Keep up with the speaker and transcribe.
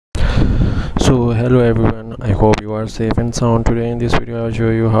So hello everyone, I hope you are safe and sound. Today in this video I'll show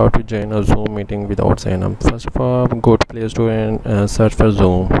you how to join a Zoom meeting without sign up. First of all, go to Play Store and search for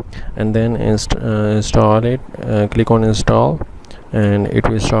Zoom, and then install it. Click on install and it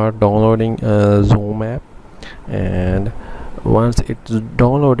will start downloading Zoom app. And once it's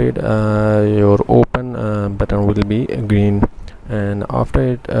downloaded, your open button will be green, and after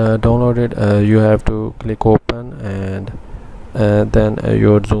it downloaded, you have to click open, and then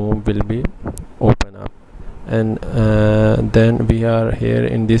your Zoom will be open up. And then we are here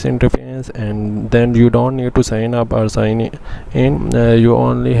in this interface, and then you don't need to sign up or sign in. You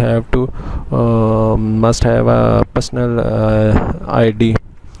only have to must have a personal ID,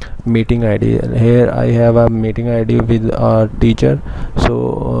 meeting ID. Here I have a meeting ID with our teacher,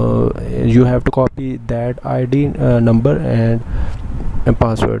 so you have to copy that ID number and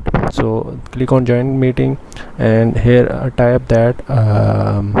password. So click on join meeting, and here type that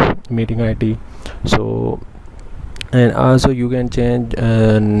meeting ID. So, and also you can change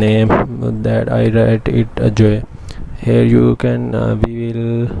name, that I write it Joy. Here you can we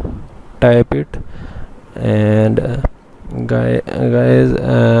will type it, and guys,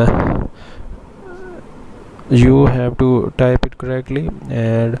 you have to type it correctly,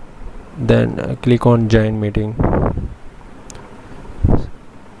 and then click on join meeting.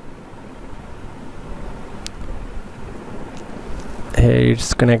 Here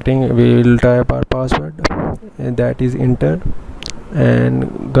it's connecting. We will type our password, and that is enter.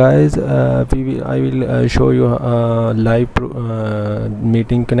 And guys, I will show you live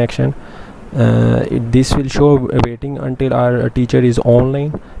meeting connection. This will show waiting until our teacher is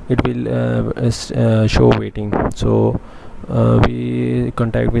online. It will show waiting. So we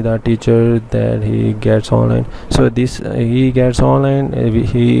contact with our teacher that he gets online. So this he gets online,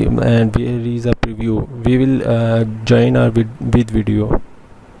 and here is a preview. We will join our with video.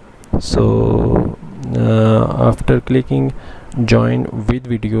 So after clicking join with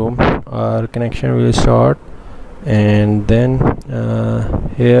video, our connection will start, and then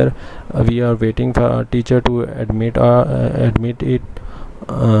here we are waiting for our teacher to admit it.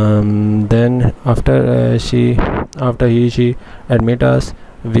 Then after she admit us,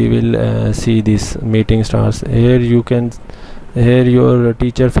 we will see this meeting starts. Here your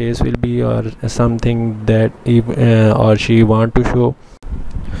teacher face will be, or something that or she want to show.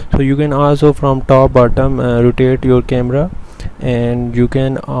 So you can also from top bottom rotate your camera, and you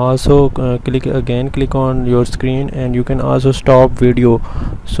can also click on your screen, and you can also stop video.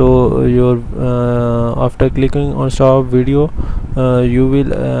 So your after clicking on stop video, you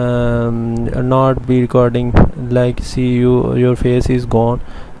will not be recording, like see your face is gone.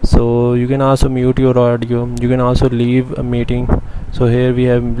 So you can also mute your audio. You can also leave a meeting. So here we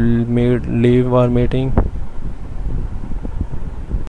have leave our meeting.